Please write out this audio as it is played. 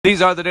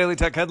These are the Daily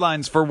Tech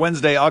headlines for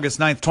Wednesday, August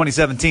 9th,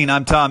 2017.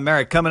 I'm Tom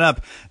Merrick. Coming up,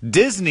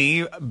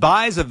 Disney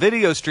buys a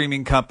video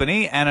streaming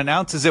company and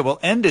announces it will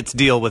end its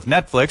deal with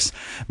Netflix.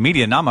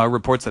 Medianama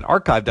reports that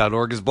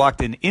archive.org is blocked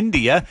in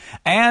India.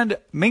 And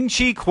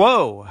Ming-Chi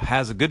Kuo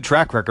has a good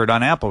track record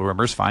on Apple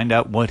rumors. Find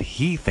out what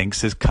he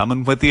thinks is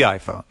coming with the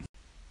iPhone.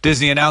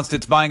 Disney announced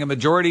it's buying a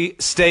majority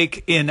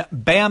stake in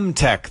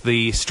BAMTech,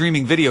 the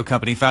streaming video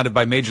company founded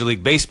by Major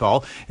League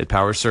Baseball. It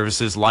powers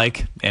services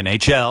like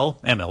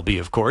NHL, MLB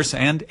of course,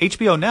 and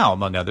HBO Now,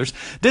 among others.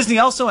 Disney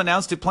also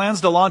announced it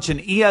plans to launch an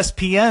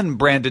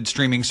ESPN-branded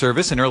streaming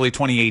service in early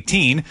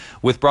 2018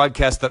 with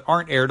broadcasts that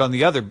aren't aired on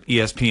the other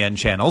ESPN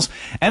channels,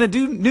 and a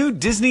new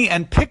Disney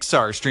and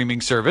Pixar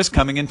streaming service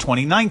coming in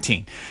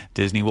 2019.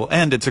 Disney will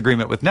end its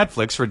agreement with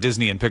Netflix for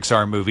Disney and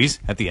Pixar movies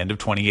at the end of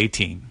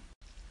 2018.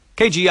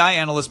 KGI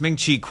analyst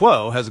Ming-Chi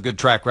Kuo has a good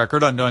track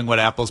record on knowing what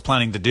Apple is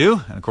planning to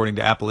do. And according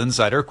to Apple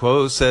Insider,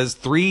 Kuo says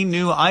 3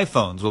 new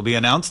iPhones will be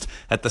announced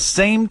at the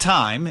same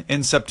time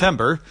in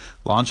September,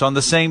 launch on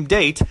the same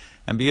date,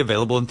 and be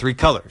available in 3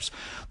 colors.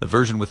 The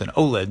version with an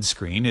OLED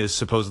screen is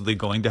supposedly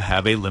going to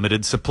have a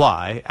limited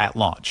supply at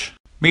launch.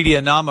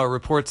 Medianama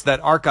reports that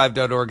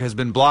archive.org has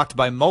been blocked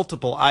by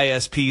multiple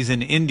ISPs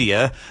in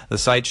India. The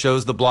site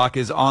shows the block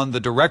is on the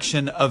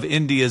direction of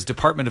India's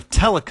Department of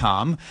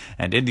Telecom,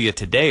 and India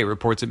Today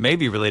reports it may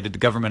be related to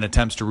government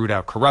attempts to root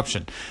out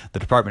corruption. The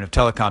Department of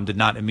Telecom did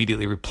not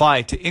immediately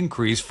reply to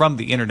inquiries from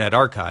the Internet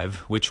Archive,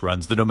 which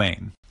runs the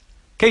domain.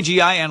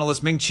 KGI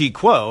analyst Ming-Chi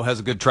Kuo has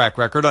a good track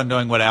record on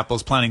knowing what Apple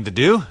is planning to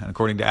do. And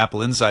according to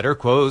Apple Insider,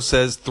 Kuo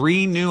says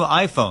 3 new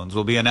iPhones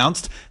will be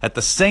announced at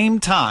the same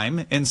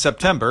time in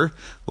September,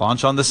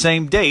 launch on the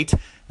same date,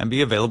 and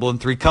be available in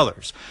 3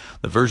 colors.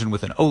 The version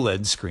with an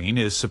OLED screen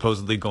is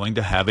supposedly going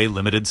to have a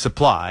limited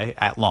supply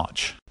at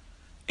launch.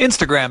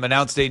 Instagram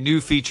announced a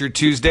new feature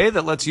Tuesday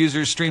that lets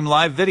users stream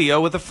live video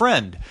with a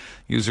friend.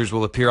 Users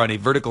will appear on a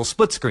vertical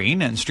split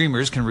screen, and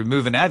streamers can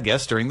remove an ad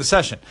guest during the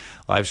session.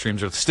 Live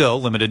streams are still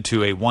limited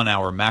to a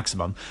 1-hour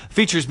maximum. The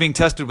feature is being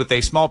tested with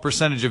a small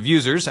percentage of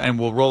users and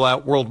will roll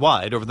out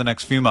worldwide over the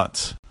next few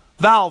months.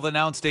 Valve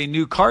announced a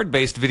new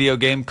card-based video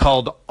game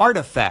called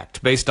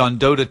Artifact, based on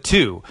Dota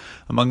 2.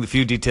 Among the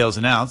few details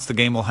announced, the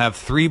game will have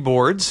 3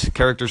 boards,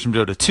 characters from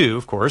Dota 2,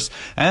 of course,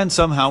 and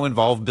somehow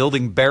involve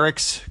building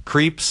barracks,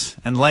 creeps,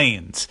 and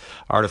lanes.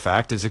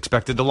 Artifact is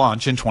expected to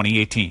launch in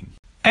 2018.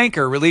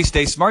 Anchor released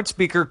a smart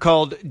speaker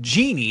called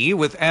Genie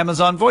with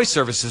Amazon Voice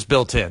Services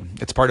built in.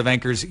 It's part of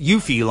Anchor's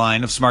Eufy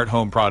line of smart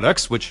home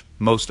products, which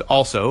most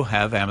also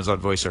have Amazon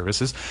Voice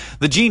Services.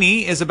 The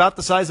Genie is about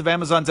the size of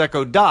Amazon's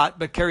Echo Dot,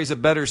 but carries a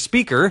better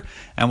speaker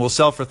and will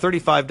sell for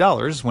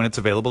 $35 when it's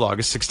available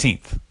August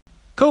 16th.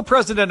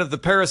 Co-president of the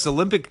Paris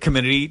Olympic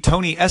Committee,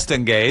 Tony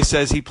Estanguet,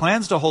 says he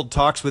plans to hold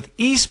talks with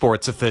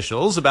esports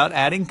officials about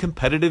adding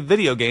competitive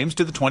video games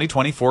to the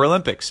 2024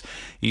 Olympics.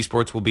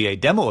 Esports will be a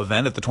demo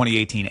event at the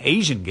 2018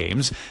 Asian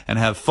Games and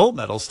have full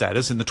medal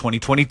status in the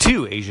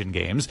 2022 Asian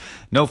Games.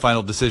 No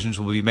final decisions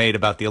will be made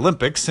about the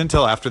Olympics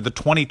until after the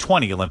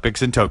 2020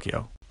 Olympics in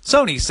Tokyo.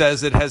 Sony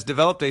says it has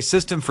developed a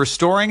system for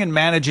storing and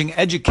managing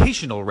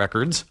educational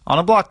records on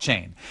a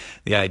blockchain.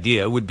 The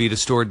idea would be to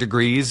store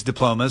degrees,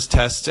 diplomas,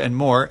 tests, and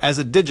more as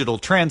a digital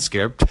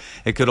transcript.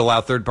 It could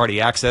allow third-party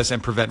access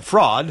and prevent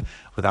fraud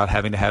without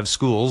having to have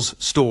schools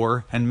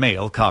store and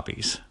mail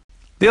copies.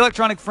 The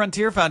Electronic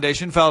Frontier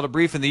Foundation filed a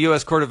brief in the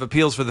U.S. Court of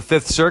Appeals for the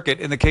Fifth Circuit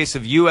in the case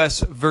of U.S.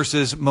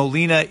 versus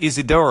Molina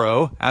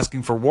Isidoro,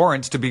 asking for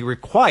warrants to be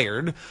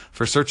required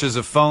for searches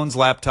of phones,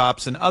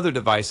 laptops, and other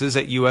devices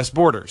at U.S.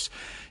 borders.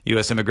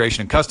 U.S.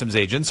 Immigration and Customs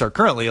agents are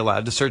currently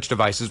allowed to search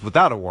devices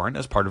without a warrant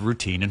as part of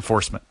routine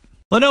enforcement.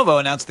 Lenovo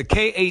announced the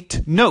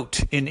K8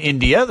 Note in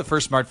India, the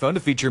first smartphone to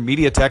feature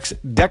MediaTek's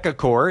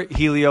Deca-core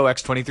Helio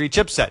X23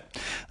 chipset.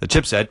 The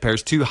chipset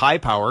pairs 2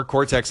 high-power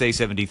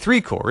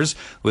Cortex-A73 cores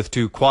with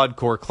 2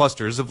 quad-core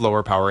clusters of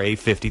lower-power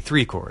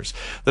A53 cores.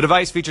 The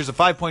device features a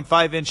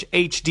 5.5-inch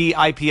HD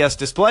IPS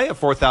display, a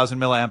 4,000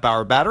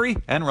 mAh battery,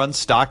 and runs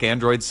stock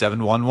Android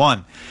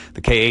 711.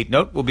 The K8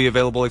 Note will be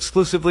available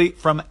exclusively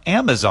from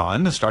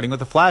Amazon, starting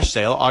with a flash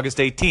sale August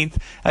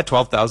 18th at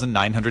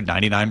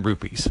 12,999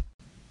 rupees.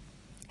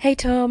 Hey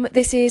Tom,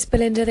 this is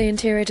Belinda, the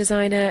interior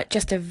designer.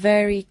 Just a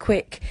very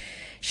quick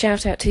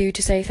shout out to you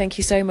to say thank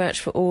you so much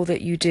for all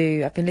that you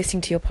do. I've been listening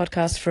to your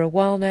podcast for a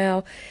while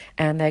now,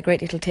 and they're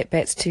great little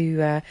tidbits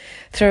to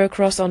throw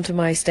across onto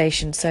my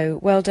station. So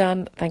well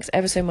done. Thanks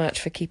ever so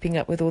much for keeping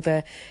up with all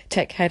the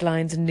tech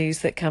headlines and news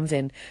that comes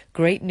in.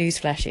 Great news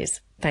flashes.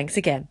 Thanks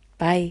again.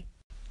 Bye.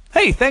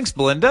 Hey, thanks,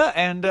 Belinda,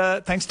 and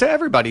thanks to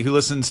everybody who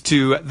listens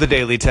to the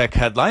Daily Tech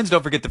Headlines.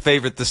 Don't forget to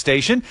favorite the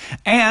station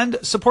and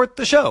support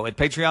the show at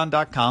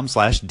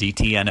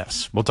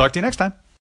patreon.com/DTNS. We'll talk to you next time.